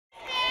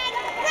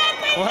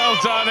Well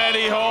done,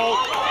 Eddie Hall.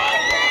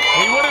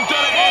 He would have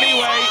done it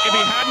anyway if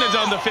he hadn't have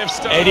done the 5th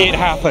stone. Eddie, it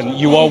happened.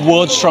 You are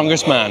world's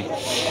strongest man.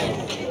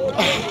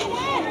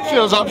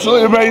 Feels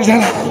absolutely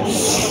amazing.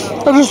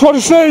 I just want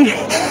to say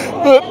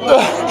that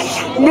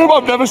no,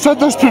 I've never said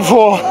this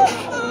before,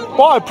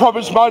 but I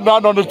promised my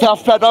nan on a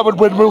deathbed I would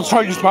win World's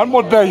Strongest Man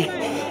one day,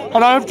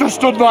 and I have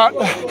just done that.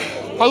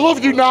 I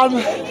love you, Nan.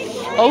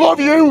 I love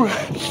you.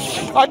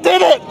 I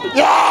did it.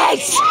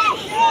 Yes!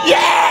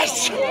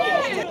 Yes!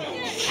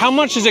 How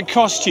much does it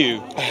cost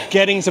you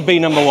getting to be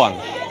 #1?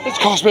 It's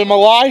cost me my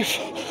life.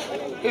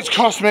 It's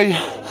cost me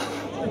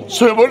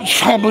so much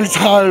family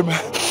time.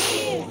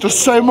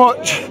 Just so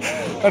much.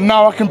 And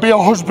now I can be a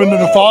husband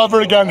and a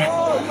father again.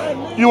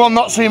 You will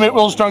not see me at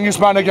World's Strongest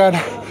Man again.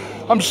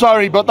 I'm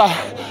sorry, but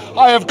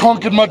I have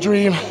conquered my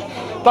dream.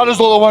 That is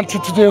all I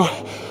wanted to do.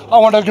 I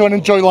want to go and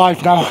enjoy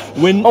life now. I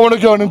want to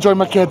go and enjoy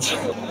my kids.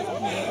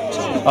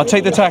 I'll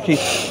take the tacky.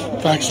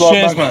 Thanks a lot,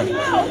 Cheers, man.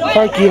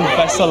 Thank you.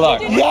 Best of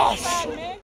luck. Yes!